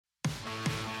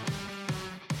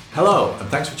Hello, and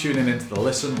thanks for tuning in to the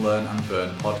Listen, Learn and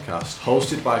Burn podcast,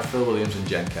 hosted by Phil Williams and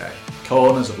Jen Kay,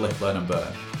 co-owners of Lift, Learn and Burn,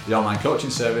 the online coaching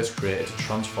service created to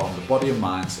transform the body and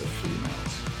minds of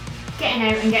females. Getting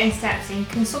out and getting steps in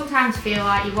can sometimes feel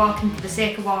like you're walking for the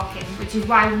sake of walking, which is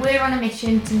why we're on a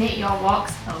mission to make your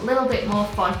walks a little bit more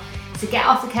fun. So get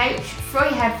off the couch, throw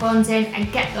your headphones in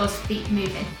and get those feet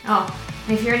moving. Oh,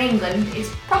 and if you're in England,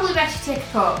 it's probably best you take a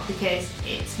coat because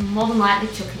it's more than likely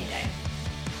chucking it down.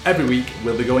 Every week,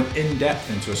 we'll be going in-depth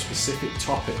into a specific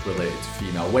topic related to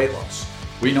female weight loss.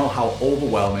 We know how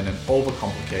overwhelming and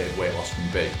overcomplicated weight loss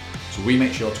can be, so we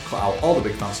make sure to cut out all the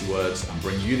big fancy words and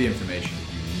bring you the information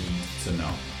that you need to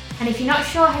know. And if you're not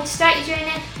sure how to start your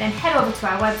journey, then head over to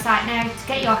our website now to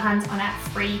get your hands on our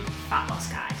free fat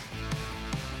loss guide.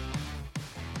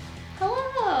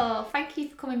 Hello, thank you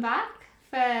for coming back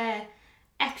for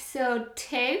episode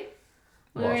 2.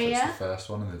 What if it's the first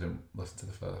one and they didn't listen to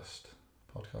the first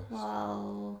podcast?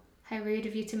 Well, how rude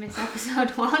of you to miss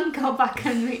episode 1. Go back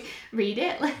and read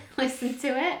it, listen to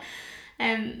it.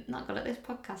 Not good at this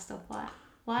podcast stuff.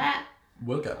 What?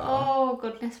 We'll get better. Oh,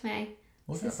 goodness me.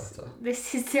 We'll get better.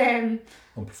 This is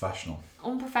Unprofessional.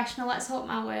 Unprofessional. Let's hope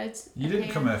my words. You didn't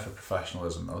come here for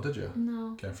professionalism though, did you?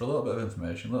 No. Came for a little bit of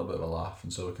information, a little bit of a laugh,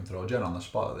 and so we can throw Jen on the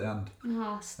spot at the end.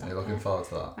 Oh, stop. Are you looking forward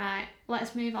to that? Right,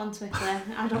 let's move on swiftly.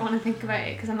 I don't want to think about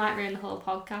it because I might ruin the whole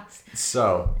podcast.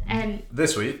 So,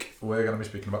 this week we're going to be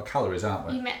speaking about calories, aren't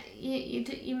we?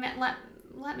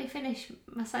 Let me finish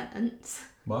my sentence.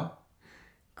 What?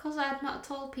 Because I've not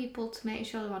told people to make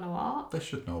sure they're on a walk. They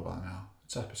should know by now.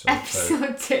 It's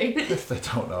episode 2. If they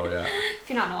don't know yet. If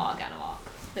you're not on a walk, get on a walk.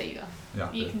 There you go. Yeah.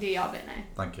 You can do your bit now.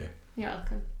 Thank you. You're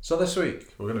welcome. So this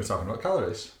week we're going to be talking about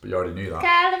calories, but you already knew that.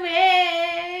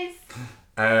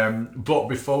 Calories! But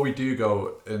before we do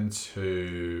go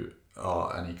into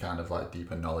any kind of like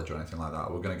deeper knowledge or anything like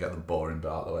that, we're going to get the boring bit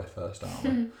out of the way first, aren't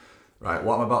we? Right,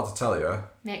 what I'm about to tell you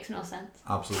makes no sense.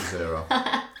 Absolutely zero.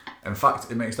 In fact,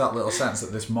 it makes that little sense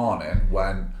that this morning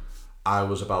when I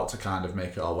was about to kind of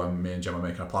make it, or when me and Jen were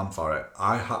making a plan for it,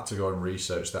 I had to go and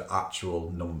research the actual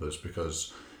numbers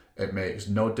because it makes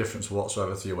no difference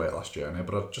whatsoever to your weight loss journey.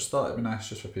 But I just thought it'd be nice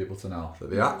just for people to know that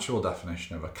the actual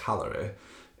definition of a calorie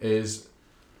is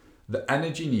the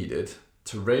energy needed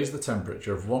to raise the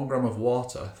temperature of 1 gram of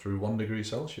water through 1 degree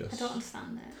Celsius. I don't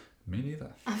understand it. Me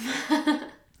neither.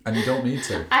 And you don't need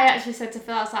to. I actually said to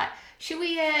Phil, I was like, should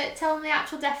we tell them the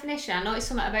actual definition? I know it's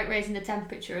something about raising the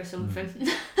temperature or something.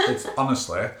 It's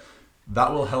honestly,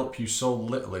 that will help you so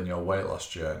little in your weight loss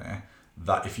journey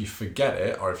that if you forget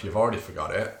it or if you've already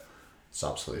forgot it, it's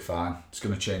absolutely fine. It's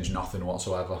going to change nothing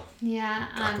whatsoever. Yeah.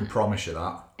 I can promise you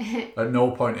that. At no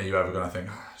point are you ever going to think,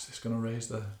 is this going to raise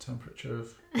the temperature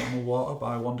of normal water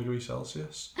by 1 degree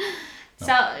Celsius? No.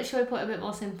 So, shall we put it a bit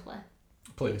more simply?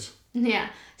 Please. Yeah.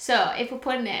 So, if we're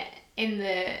putting it in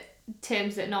the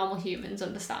terms that normal humans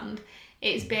understand,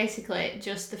 it's basically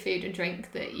just the food and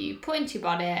drink that you put into your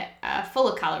body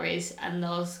full of calories, and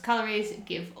those calories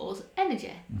give us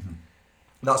energy. Mm-hmm.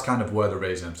 That's kind of where the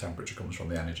raising of temperature comes from,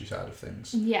 the energy side of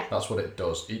things. Yeah. That's what it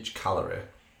does. Each calorie,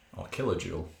 or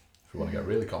kilojoule, if we want to get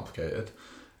really complicated,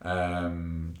 the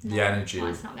energy.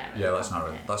 Let's not get really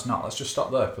Let's just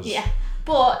stop there. Yeah.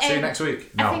 But see you next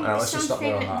week. No, I think let's just stop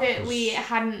there on that we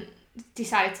hadn't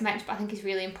decided to mention, but I think is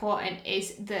really important,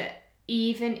 is that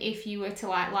even if you were to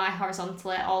like lie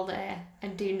horizontally all day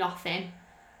and do nothing,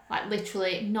 like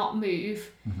literally not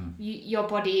move, your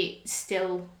body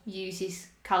still uses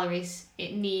calories.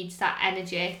 It needs that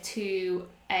energy to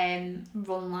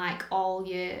run like all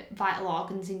your vital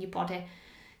organs in your body.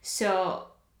 So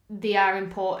they are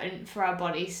important for our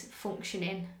bodies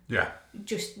functioning. Yeah.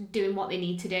 Just doing what they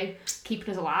need to do, keeping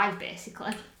us alive,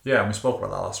 basically. Yeah, and we spoke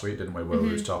about that last week, didn't we? Where we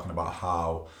was talking about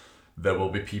how there will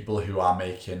be people who are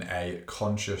making a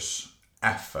conscious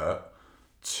effort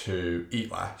to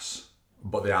eat less,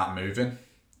 but they aren't moving.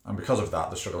 And because of that,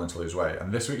 they're struggling to lose weight.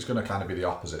 And this week's going to kind of be the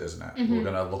opposite, isn't it? We're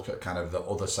going to look at kind of the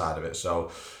other side of it.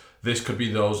 So this could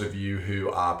be those of you who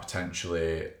are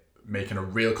potentially making a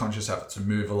real conscious effort to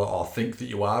move a lot, or think that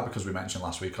you are, because we mentioned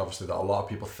last week, obviously, that a lot of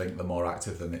people think they're more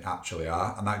active than they actually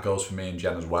are. And that goes for me and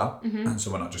Jen as well. And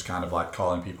so we're not just kind of like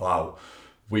calling people out.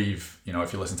 We've,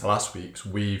 if you listen to last week's,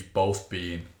 we've both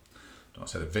been, I don't want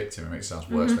to say the victim, it makes it sound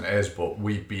worse than it is, but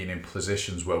we've been in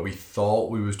positions where we thought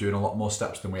we was doing a lot more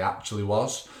steps than we actually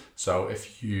was. So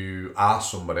if you are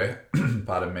somebody,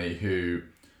 pardon me, who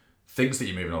thinks that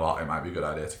you're moving a lot, it might be a good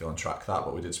idea to go and track that,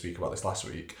 but we did speak about this last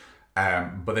week.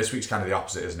 But this week's kind of the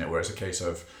opposite, isn't it? Where it's a case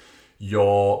of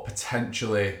you're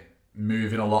potentially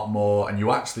moving a lot more, and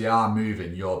you actually are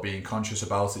moving, you're being conscious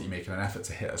about it, you're making an effort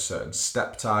to hit a certain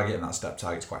step target, and that step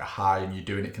target's quite high, and you're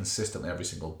doing it consistently every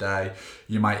single day.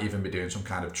 You might even be doing some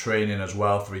kind of training as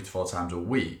well, 3 to 4 times a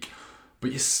week,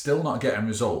 but you're still not getting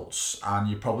results, and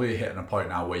you're probably hitting a point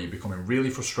now where you're becoming really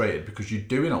frustrated because you're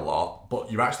doing a lot, but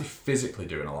you're actually physically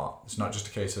doing a lot. It's not just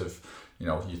a case of,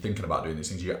 you're thinking about doing these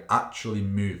things, you're actually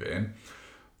moving.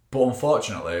 But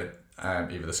unfortunately,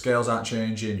 either the scales aren't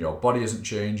changing, your body isn't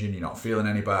changing, you're not feeling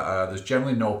any better, there's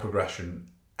generally no progression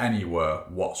anywhere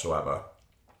whatsoever.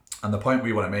 And the point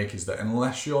we want to make is that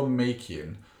unless you're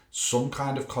making some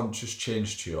kind of conscious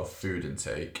change to your food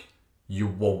intake, you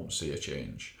won't see a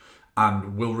change.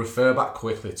 And we'll refer back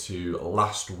quickly to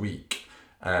last week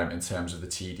in terms of the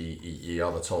TDEE,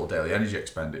 or the total daily energy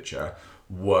expenditure,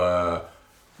 where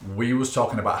we was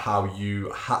talking about how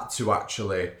you had to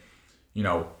actually,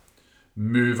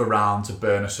 move around to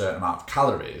burn a certain amount of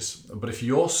calories. But if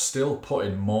you're still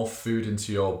putting more food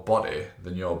into your body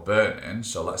than you're burning,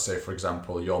 so let's say, for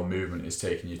example, your movement is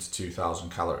taking you to 2,000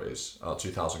 calories, or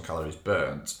 2,000 calories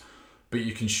burnt, but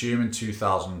you're consuming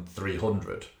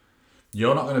 2,300,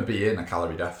 you're not going to be in a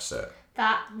calorie deficit.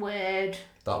 That word.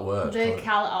 Those words.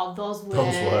 Those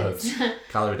words.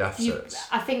 Calorie deficits.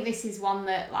 I think this is one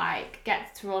that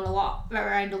gets thrown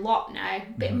around a lot now, a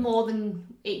bit more than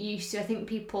it used to. I think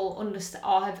people understand,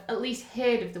 or have at least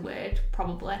heard of the word,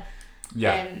 probably.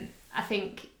 Yeah. I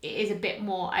think it is a bit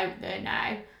more out there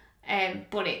now.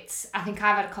 But I think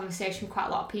I've had a conversation with quite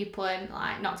a lot of people, and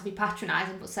not to be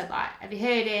patronising, but said have you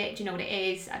heard it? Do you know what it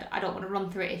is? I don't want to run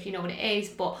through it if you know what it is,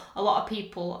 but a lot of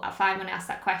people I find when I ask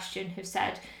that question have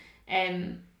said,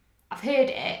 I've heard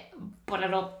it, but I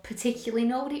don't particularly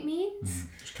know what it means.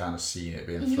 Just kind of seeing it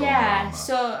being thrown around.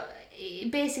 So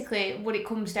basically what it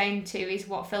comes down to is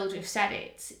what Phil just said.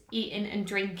 It's eating and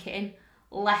drinking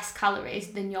less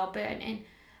calories than you're burning,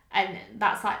 and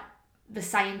that's the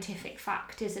scientific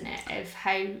fact, isn't it, of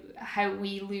how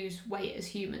we lose weight as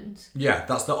humans. Yeah,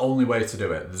 that's the only way to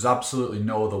do it. There's absolutely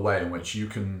no other way in which you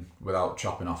can, without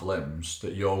chopping off limbs,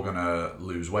 that you're gonna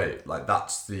lose weight.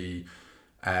 That's the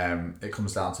it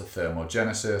comes down to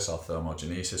thermogenesis or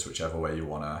thermogenesis, whichever way you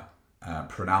want to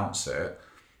pronounce it.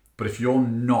 But if you're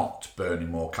not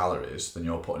burning more calories than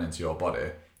you're putting into your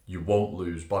body, you won't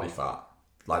lose body fat.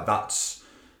 That's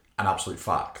an absolute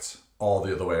fact. Or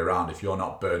the other way around, if you're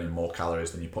not burning more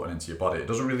calories than you're putting into your body, it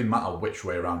doesn't really matter which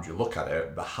way around you look at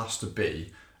it, there has to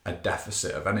be a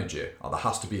deficit of energy, or there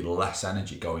has to be less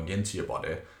energy going into your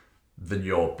body than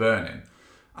you're burning.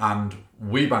 And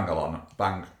we bang on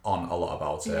a lot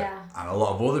about it, and a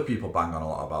lot of other people bang on a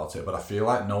lot about it, but I feel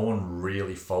like no one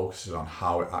really focuses on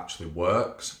how it actually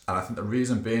works. And I think the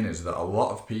reason being is that a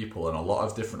lot of people and a lot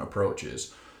of different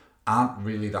approaches aren't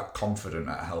really that confident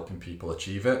at helping people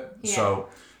achieve it. So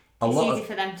it's easy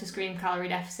for them to scream calorie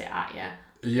deficit at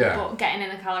you. Yeah. But getting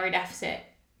in a calorie deficit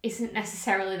isn't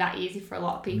necessarily that easy for a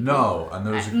lot of people. No, and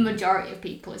there was a majority of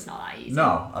people, it's not that easy.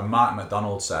 No, and Martin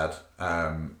McDonald said,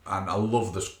 and I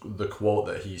love the quote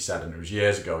that he said, and it was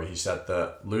years ago. He said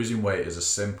that losing weight is as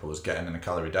simple as getting in a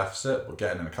calorie deficit, but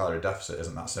getting in a calorie deficit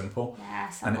isn't that simple.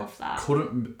 Yes, I love that. It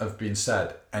couldn't have been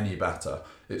said any better.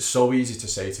 It's so easy to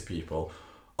say to people,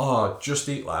 oh, just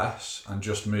eat less and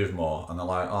just move more. And they're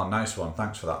like, oh, nice one.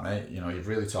 Thanks for that, mate. You've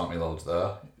really taught me loads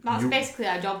there. That's basically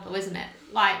our job though, isn't it?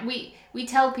 We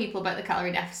tell people about the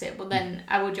calorie deficit, but then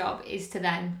our job is to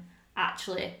then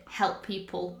actually help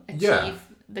people achieve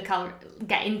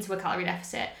get into a calorie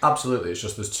deficit. Absolutely. It's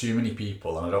just there's too many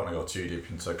people, and I don't want to go too deep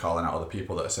into calling out other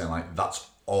people that are saying that's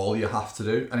all you have to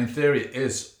do. And in theory, it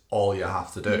is all you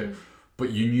have to do. But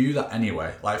you knew that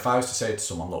anyway. If I was to say to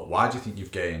someone, look, why do you think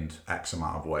you've gained X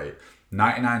amount of weight?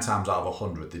 99 times out of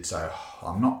 100, they'd say,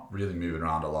 I'm not really moving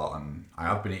around a lot and I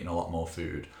have been eating a lot more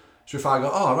food. So if I go,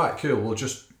 oh, right, cool, we'll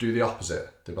just do the opposite.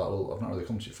 They'd be like, well, I've not really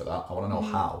come to you for that. I want to know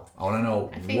how. I want to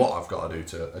know what I've got to do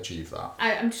to achieve that.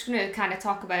 I'm just going to kind of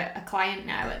talk about a client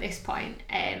now at this point.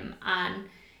 And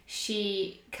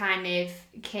she kind of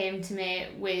came to me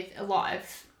with a lot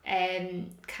of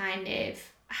kind of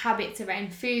habits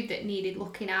around food that needed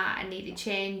looking at and needed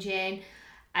changing.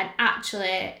 And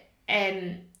actually,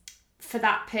 for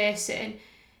that person,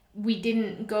 we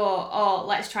didn't go, oh,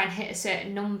 let's try and hit a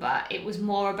certain number. It was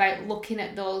more about looking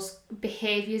at those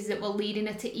behaviours that were leading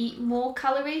her to eat more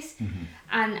calories.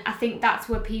 And I think that's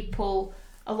where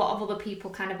a lot of other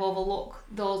people kind of overlook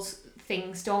those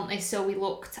things, don't they? So we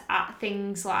looked at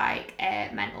things like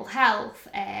mental health,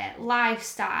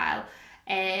 lifestyle,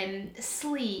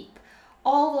 sleep,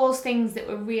 all those things that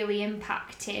were really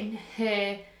impacting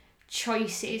her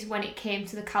choices when it came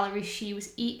to the calories she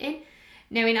was eating.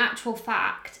 Now, in actual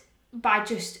fact, by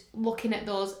just looking at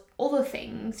those other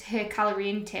things, her calorie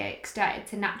intake started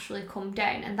to naturally come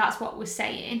down. And that's what we're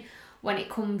saying when it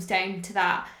comes down to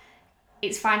that.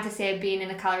 It's fine to say being in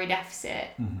a calorie deficit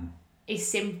is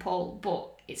simple, but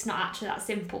it's not actually that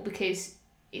simple, because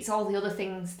it's all the other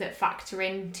things that factor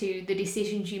into the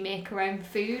decisions you make around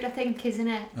food, I think, isn't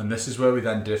it? And this is where we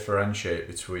then differentiate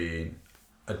between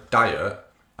a diet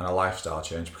and a lifestyle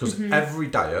change, because every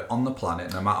diet on the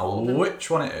planet, no matter which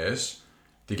one it is,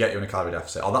 they get you in a calorie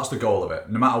deficit. That's the goal of it,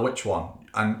 no matter which one.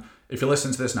 And if you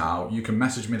listen to this now, you can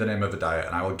message me the name of the diet,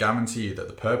 and I will guarantee you that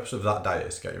the purpose of that diet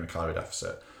is to get you in a calorie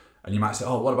deficit. And you might say,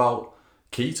 what about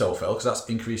keto, Phil? Because that's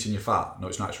increasing your fat. No,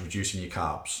 it's not. It's reducing your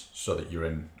carbs so that you're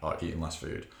eating less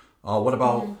food. Or what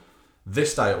about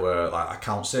this diet where like I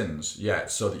count sins? Yeah,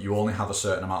 it's so that you only have a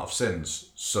certain amount of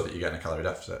sins so that you get in a calorie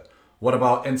deficit. What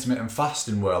about intermittent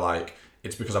fasting where like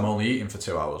it's because I'm only eating for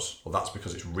 2 hours? Well, that's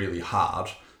because it's really hard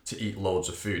to eat loads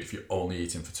of food if you're only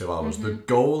eating for 2 hours. The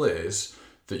goal is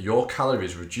that your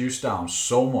calories reduce down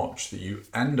so much that you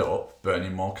end up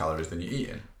burning more calories than you're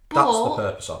eating. That's the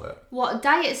purpose of it. What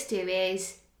diets do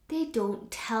is they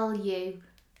don't tell you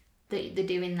that they're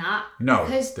doing that. No,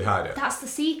 they hide it. That's the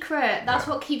secret. That's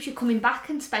what keeps you coming back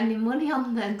and spending money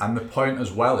on them. And the point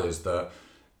as well is that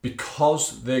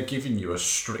because they're giving you a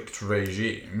strict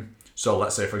regime, so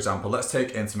let's say, for example, let's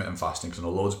take intermittent fasting, because I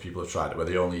know loads of people have tried it, where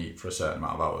they only eat for a certain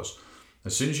amount of hours.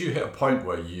 As soon as you hit a point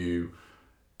where you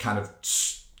kind of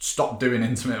stop doing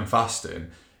intermittent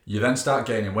fasting, you then start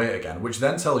gaining weight again, which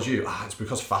then tells you, it's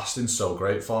because fasting's so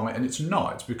great for me. And it's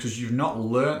not. It's because you've not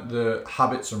learnt the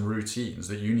habits and routines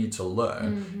that you need to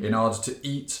learn in order to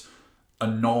eat a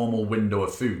normal window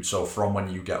of food. So from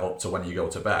when you get up to when you go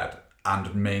to bed,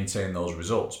 and maintain those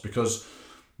results, because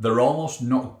they're almost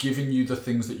not giving you the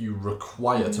things that you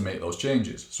require to make those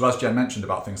changes. So as Jen mentioned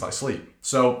about things like sleep.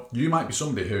 So you might be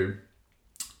somebody who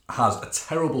has a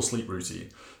terrible sleep routine.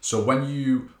 So when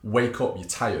you wake up, you're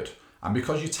tired. And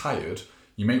because you're tired,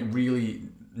 you make really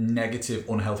negative,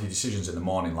 unhealthy decisions in the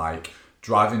morning, like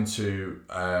driving to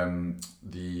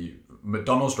the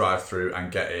McDonald's drive-through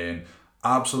and getting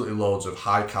absolutely loads of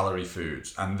high-calorie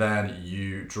foods. And then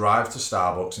you drive to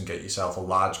Starbucks and get yourself a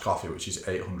large coffee, which is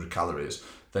 800 calories.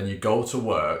 Then you go to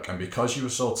work, and because you were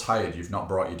so tired, you've not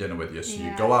brought your dinner with you. So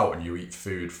you go out and you eat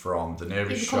food from the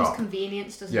nearest shop. It becomes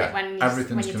convenience, doesn't it?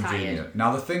 Everything's when you're convenient. tired.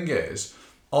 Now, the thing is,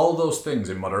 all those things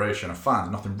in moderation are fine.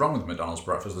 There's nothing wrong with McDonald's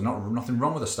breakfast. There's nothing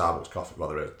wrong with a Starbucks coffee. Well,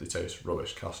 they taste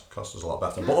rubbish. Cost us a lot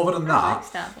better. But other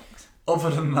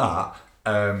than that,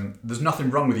 there's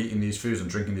nothing wrong with eating these foods and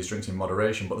drinking these drinks in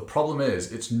moderation. But the problem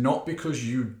is, it's not because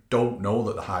you don't know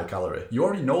that they're high calorie. You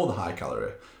already know the high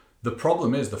calorie. The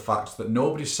problem is the fact that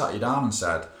nobody sat you down and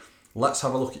said, let's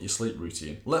have a look at your sleep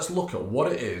routine. Let's look at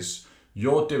what it is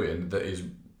you're doing that is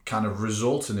kind of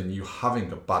resulting in you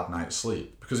having a bad night's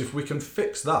sleep. Because if we can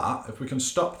fix that, if we can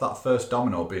stop that first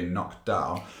domino being knocked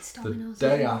down, the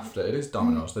day after, it is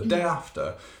dominoes, the day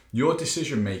after, your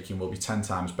decision making will be 10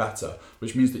 times better,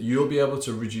 which means that you'll be able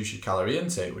to reduce your calorie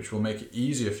intake, which will make it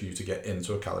easier for you to get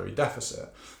into a calorie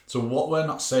deficit. So what we're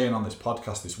not saying on this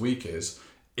podcast this week is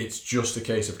it's just a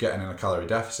case of getting in a calorie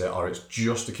deficit, or it's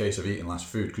just a case of eating less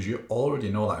food, because you already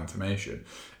know that information.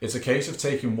 It's a case of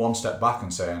taking one step back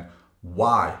and saying,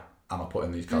 why am I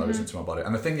putting these calories into my body?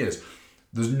 And the thing is,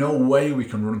 there's no way we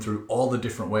can run through all the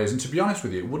different ways. And to be honest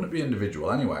with you, it wouldn't be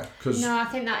individual anyway. No, I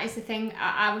think that is the thing.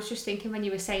 I was just thinking when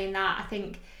you were saying that, I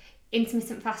think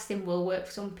intermittent fasting will work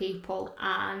for some people,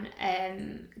 and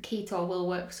keto will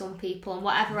work for some people, and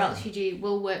whatever else you do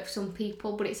will work for some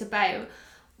people. But it's about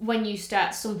when you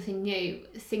start something new,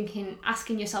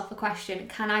 asking yourself a question,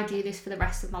 can I do this for the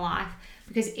rest of my life?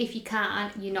 Because if you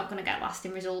can't, you're not going to get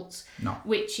lasting results. No.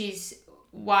 Which is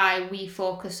why we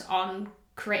focus on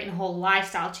creating a whole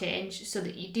lifestyle change, so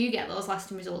that you do get those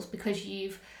lasting results, because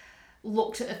you've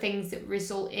looked at the things that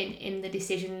result in the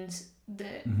decisions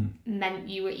that meant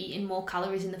you were eating more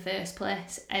calories in the first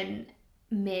place, and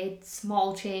made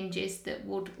small changes that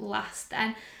would last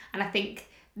then. And I think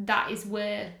that is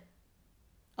where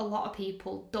a lot of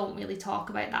people don't really talk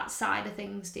about that side of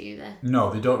things, do they?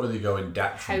 No, they don't really go in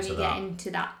depth into that. How you get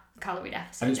into that calorie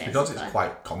deficit. And it's because it's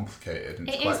quite complicated. And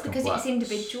it's quite because complex. It's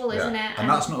individual, isn't it? And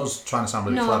that's not us trying to sound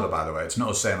really clever, by the way. It's not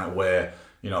us saying that we're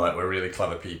really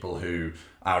clever people who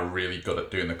are really good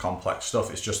at doing the complex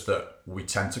stuff. It's just that we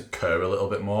tend to care a little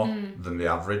bit more than the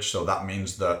average. So that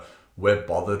means that we're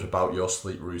bothered about your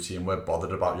sleep routine, we're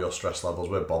bothered about your stress levels,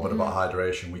 we're bothered about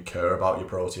hydration, we care about your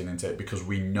protein intake, because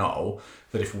we know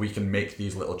that if we can make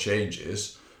these little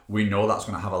changes, we know that's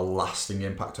going to have a lasting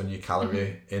impact on your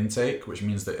calorie intake, which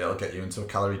means that it'll get you into a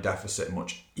calorie deficit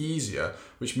much easier,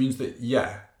 which means that,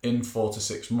 in 4 to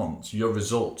 6 months, your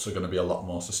results are going to be a lot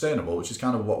more sustainable, which is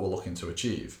kind of what we're looking to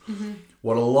achieve.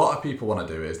 What a lot of people want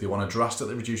to do is they want to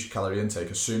drastically reduce your calorie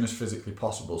intake as soon as physically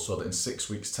possible, so that in 6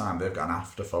 weeks' time they've got an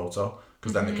after photo,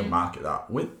 because then they can market that.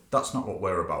 That's not what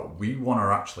we're about. We want to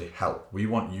actually help. We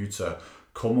want you to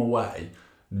come away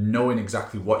knowing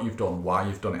exactly what you've done, why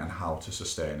you've done it, and how to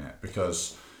sustain it.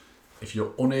 Because if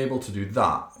you're unable to do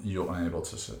that, you're unable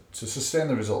to sustain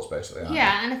the results, basically.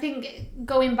 Yeah, and I think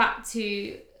going back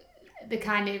to the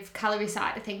kind of calorie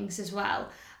side of things as well,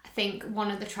 I think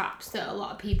one of the traps that a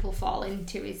lot of people fall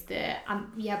into is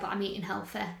I'm eating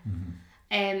healthy.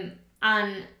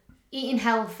 And eating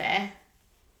healthy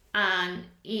and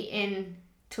eating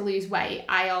to lose weight,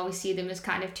 I always see them as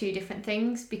kind of two different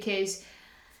things, because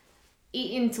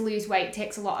eating to lose weight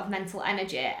takes a lot of mental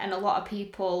energy, and a lot of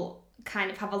people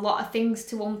kind of have a lot of things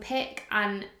to unpick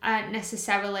and aren't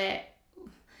necessarily...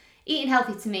 Eating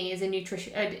healthy to me is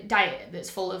a diet that's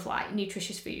full of like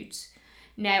nutritious foods.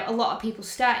 Now, a lot of people's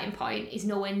starting point is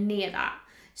nowhere near that.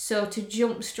 So to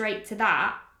jump straight to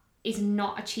that is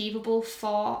not achievable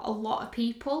for a lot of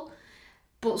people.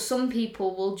 But some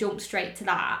people will jump straight to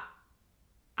that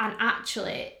and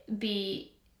actually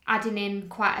be adding in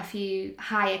quite a few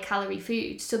higher calorie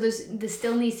foods. So there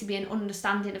still needs to be an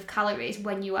understanding of calories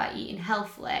when you are eating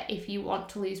healthily if you want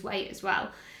to lose weight as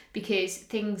well. Because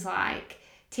things like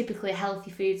typically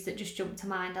healthy foods that just jump to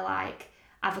mind are like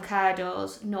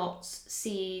avocados, nuts,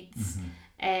 seeds,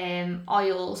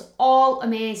 oils, all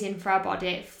amazing for our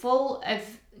body, full of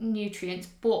nutrients,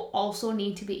 but also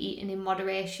need to be eaten in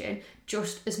moderation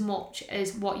just as much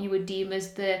as what you would deem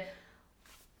as the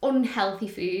unhealthy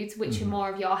foods, which are more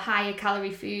of your higher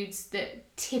calorie foods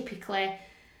that typically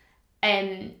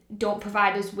don't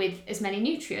provide us with as many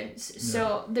nutrients. Yeah.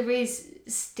 So there is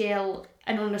still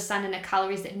an understanding of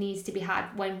calories that needs to be had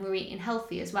when we're eating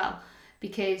healthy as well,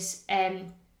 because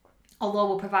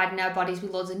although we're providing our bodies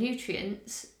with loads of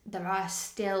nutrients, there are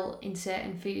still in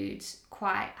certain foods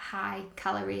quite high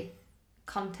calorie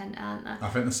content, aren't there? I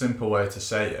think the simple way to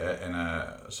say it in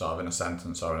a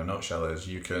sentence or in a nutshell is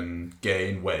you can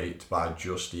gain weight by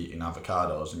just eating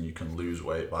avocados, and you can lose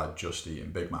weight by just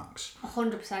eating Big Macs.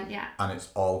 100%, yeah. And it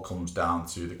all comes down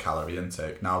to the calorie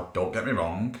intake. Now, don't get me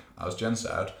wrong, as Jen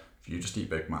said, if you just eat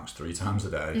Big Macs 3 times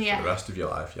a day for the rest of your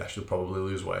life, yes, you'll probably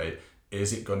lose weight.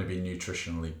 Is it going to be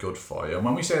nutritionally good for you? And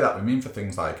when we say that, we mean for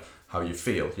things like how you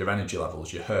feel, your energy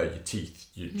levels, your hair, your teeth,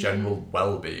 your general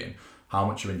well-being, how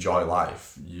much you enjoy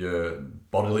life, your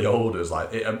bodily odours,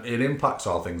 like it impacts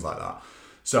all things like that.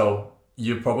 So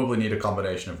you probably need a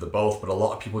combination of the both, but a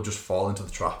lot of people just fall into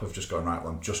the trap of just going, right,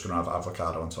 well, I'm just going to have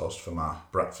avocado and toast for my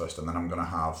breakfast, and then I'm going to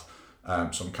have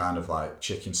some kind of like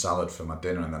chicken salad for my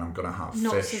dinner, and then I'm going to have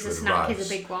nuts fish as with a snack rice.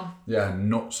 Is a big one. Yeah,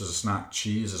 nuts as a snack,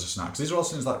 cheese as a snack. 'Cause these are all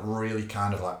things like really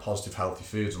kind of like positive, healthy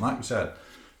foods. And like we said,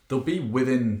 they'll be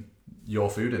within your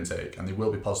food intake, and they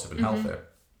will be positive and healthy.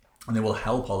 And they will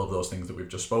help all of those things that we've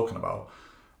just spoken about.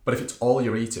 But if it's all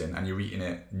you're eating and you're eating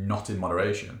it not in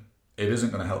moderation, it isn't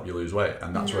going to help you lose weight.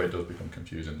 And that's where it does become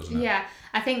confusing, doesn't it? Yeah,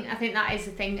 I think that is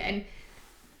the thing. And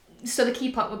so the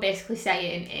key point we're basically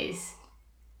saying is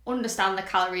understand the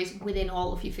calories within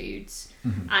all of your foods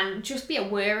and just be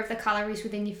aware of the calories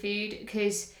within your food,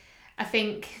 because I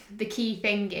think the key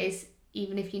thing is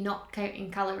even if you're not counting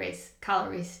calories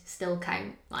still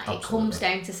count. Like Absolutely. It comes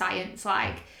down to science.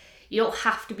 Like you don't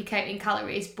have to be counting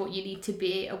calories, but you need to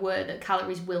be aware that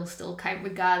calories will still count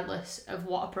regardless of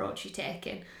what approach you're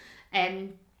taking.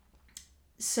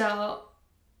 So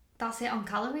that's it on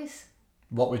calories.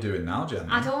 What we're doing now, Jen?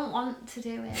 I don't want to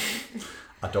do it.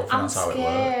 I don't think that's how it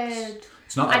works.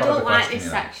 It's not. I don't like this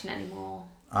section anymore.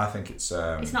 I think it's.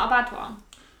 It's not a bad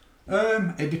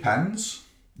one. It depends.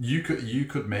 You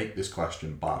could make this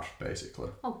question bad, basically.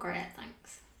 Oh, great,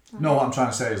 thanks. No, what I'm trying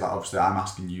to say is that obviously I'm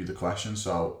asking you the question,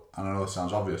 so I know this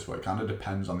sounds obvious, but it kind of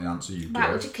depends on the answer you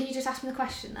give. Can you just ask me the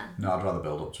question then? No, I'd rather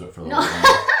build up to it for a little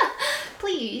bit.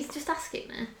 Please, just ask it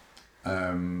me.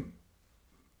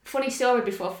 Funny story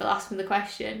before Phil asked me the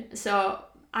question. So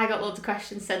I got loads of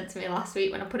questions sent to me last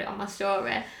week when I put it on my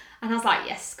story. And I was like,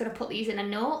 yes, going to put these in a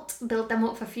note, build them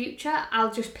up for future.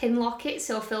 I'll just pin lock it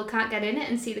so Phil can't get in it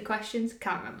and see the questions.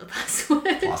 Can't remember the password.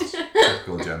 Class.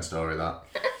 Typical Jen story, that.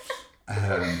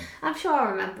 I'm sure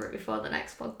I'll remember it before the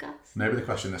next podcast. Maybe the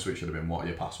question this week should have been, what are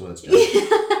your passwords, Jen?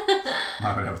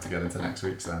 Might be able to get into next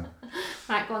week's then.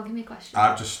 Right, go on, give me a question.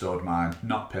 I've just stored mine,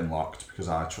 not pin locked, because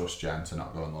I trust Jen to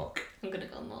not go and look. I'm going to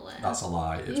go and look later. That's a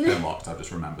lie. It's pin locked. I've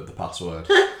just remembered the password.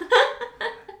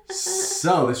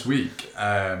 So this week,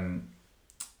 and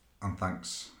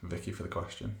thanks Vicky for the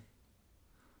question.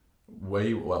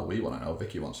 We want to know,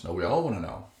 Vicky wants to know, we all want to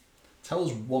know, Tell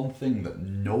us one thing that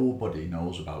nobody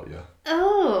knows about you.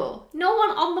 Oh, no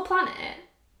one on the planet?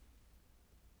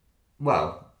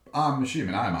 Well, I'm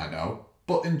assuming I might know,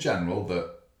 but in general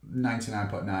that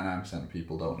 99.99% of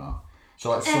people don't know. So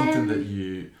like something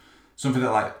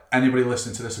that like anybody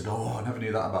listening to this will go, oh, I never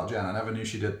knew that about Jen. I never knew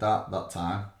she did that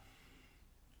time.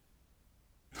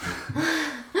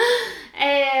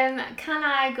 Can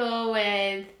I go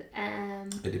with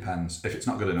It depends. If it's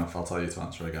not good enough, I'll tell you to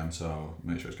answer again, so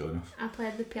make sure it's good enough. I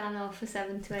played the piano for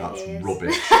 7 to 8 That's years.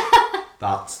 rubbish.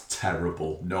 That's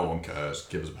terrible. No one cares.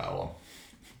 Give us a better one.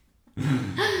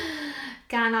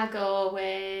 Can I go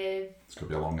with... It's going to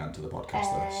be a long end to the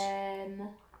podcast, this.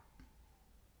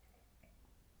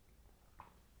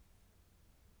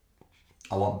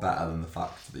 I want better than the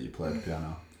fact that you played the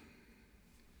piano.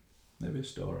 Maybe a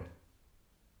story.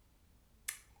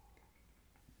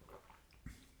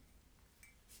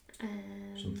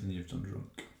 Something you've done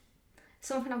drunk.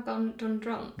 Something I've done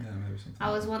drunk? Yeah, maybe something.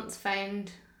 I was once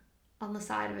found on the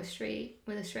side of a street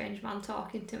with a strange man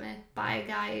talking to me by a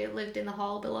guy who lived in the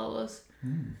hall below us,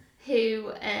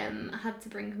 who had to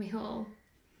bring me home.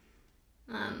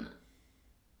 And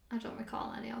I don't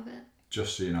recall any of it.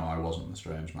 Just so you know, I wasn't the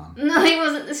strange man. No, he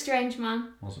wasn't the strange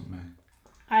man. Wasn't me.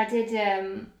 I did.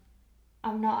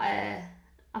 I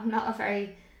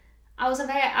was a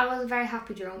very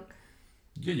happy drunk.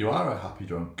 Yeah, you are a happy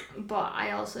drunk. But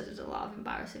I also did a lot of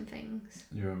embarrassing things.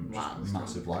 You're a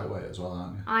massive lightweight as well,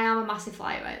 aren't you? I am a massive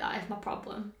lightweight. That is my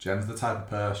problem. Jen's the type of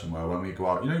person where when we go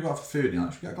out, you go out for food and you're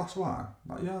like, should we get a glass of wine?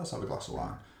 Like, yeah, let's have a glass of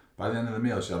wine. By the end of the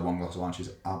meal, she had one glass of wine.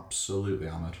 She's absolutely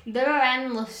hammered. There are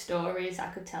endless stories I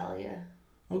could tell you.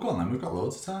 Oh, go on then. We've got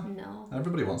loads of time. No.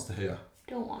 Everybody wants to hear.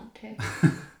 Don't want to.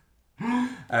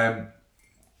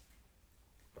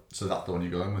 So that's the one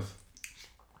you're going with.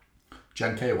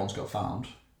 Jen K once got found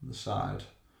on the side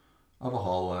of a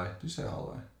hallway. Did you say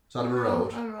hallway? Side of a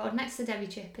road. A road next to Debbie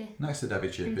Chippy. Next to Debbie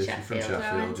Chippy. If you're from Sheffield,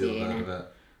 Sheffield, you'll have heard of it.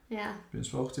 Yeah. Been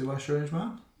spoken to by a strange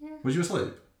man? Yeah. Was you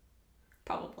asleep?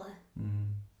 Probably.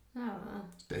 I don't know.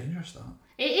 It's dangerous, that.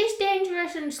 It is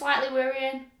dangerous and slightly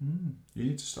worrying. You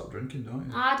need to stop drinking, don't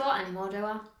you? I don't anymore, do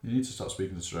I? You need to stop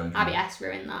speaking to strange men. IBS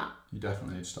ruined that. You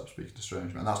definitely need to stop speaking to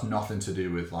strange men. That's nothing to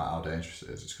do with like how dangerous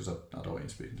it is. It's because I don't want you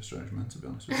speaking to strange men, to be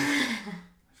honest with you.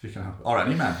 If you can help it. Or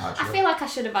any men, actually. I feel like I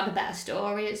should have had a better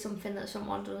story. It's something that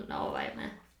someone doesn't know about me.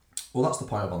 Well, that's the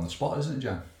point of On the Spot, isn't it,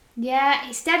 Jen? Yeah,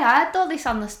 it's dead hard though, this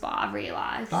on the spot, I've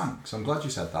realised. Thanks. I'm glad you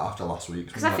said that after last week.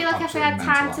 Because I feel like if I had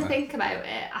time to think about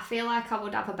it, I feel like I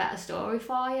would have a better story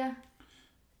for you.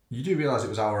 You do realise it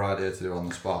was our idea to do On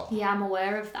the Spot? Yeah, I'm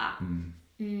aware of that.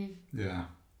 Yeah.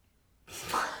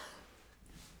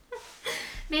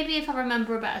 Maybe if I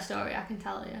remember a better story, I can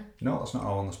tell you. No, that's not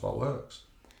how On the Spot works.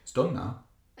 It's done now.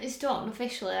 It's done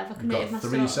officially. I've You've got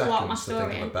 3 seconds my to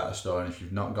story think of a better story, and if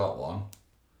you've not got one,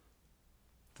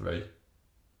 3,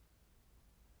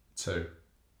 2,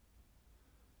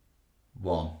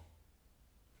 1.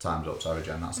 Time's up. Sorry,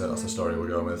 Jen. That's it. That's the story we're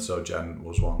going with. So Jen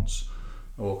was once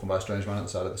awoken by a strange man at the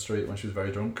side of the street when she was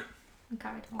very drunk. And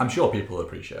carried on. I'm sure people will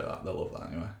appreciate that. They'll love that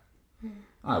anyway.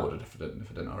 I would have if I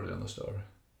didn't already know the story.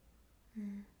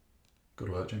 Good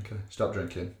work, Jen K. Stop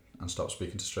drinking and stop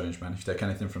speaking to strange men. If you take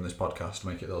anything from this podcast,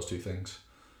 make it those 2 things.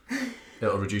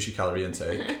 It'll reduce your calorie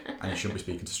intake, and you shouldn't be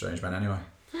speaking to strange men anyway.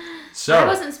 So I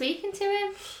wasn't speaking to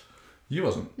him. You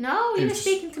wasn't? No, he was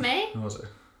speaking to me. Who was it?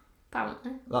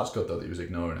 Apparently. That's good though that he was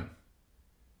ignoring him.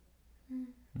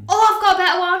 Oh, I've got a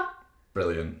better one.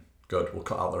 Brilliant. Good. We'll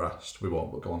cut out the rest. We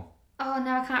won't, but go on. Oh,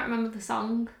 no, I can't remember the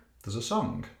song. There's a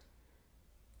song.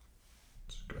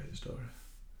 It's a great story.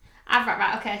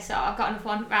 Right, okay, so I've got another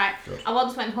one. Right. Good. I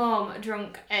once went home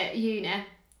drunk at uni,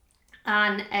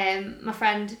 and my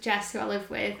friend Jess, who I live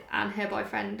with, and her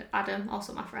boyfriend Adam,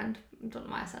 also my friend, I don't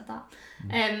know why I said that,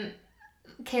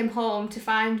 came home to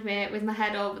find me with my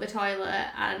head over the toilet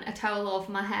and a towel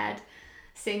over my head,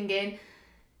 singing,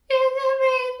 "You can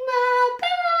ring my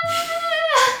bell,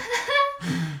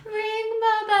 ring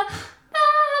my bell,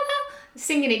 bell,"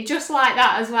 singing it just like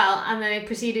that as well, and then he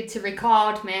proceeded to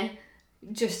record me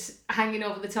just hanging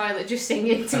over the toilet, just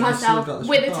singing to myself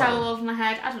with a towel over my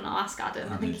head. I don't know, ask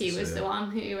Adam. I think he was the one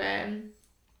who... I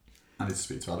need to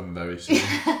speak to Adam very soon.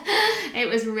 It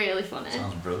was really funny.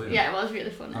 Sounds brilliant. Yeah, it was really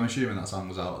funny. I'm assuming that song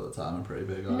was out at the time. I'm pretty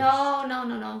big on it. No.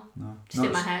 Just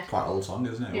in my it's head. Quite an old song,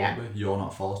 isn't it? Yeah. Won't be? You're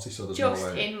not 40, so there's just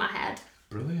no way. in my head.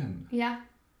 Brilliant. Yeah.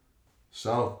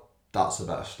 So, that's a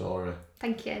better story.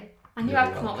 Thank you. I knew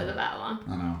I'd come up with a better one.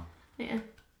 I know. Yeah.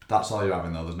 That's all you're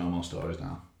having though. There's no more stories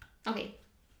now. Okay.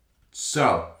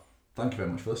 So, thank you very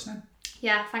much for listening.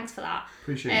 Yeah, thanks for that.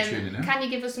 Appreciate you tuning in. Can you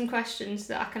give us some questions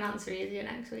that I can answer easier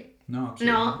next week? No, absolutely.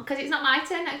 No, because it's not my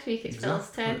turn next week, it's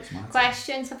Phil's turn. It's my turn.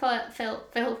 Questions for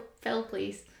Phil,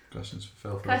 please. Questions for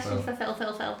Phil. Questions for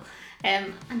Phil.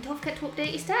 And don't forget to update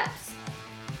your steps.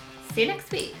 See you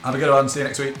next week. Have a good one. See you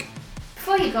next week.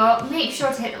 Before you go, make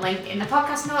sure to hit the link in the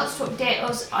podcast notes to update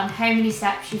us on how many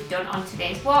steps you've done on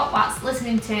today's walk whilst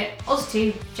listening to us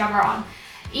two jabber on.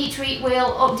 Each week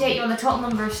we'll update you on the total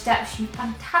number of steps you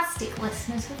fantastic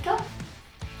listeners have done.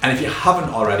 And if you haven't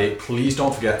already, please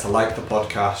don't forget to like the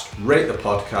podcast, rate the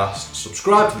podcast,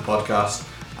 subscribe to the podcast,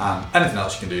 and anything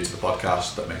else you can do to the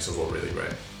podcast that makes us look really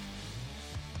great.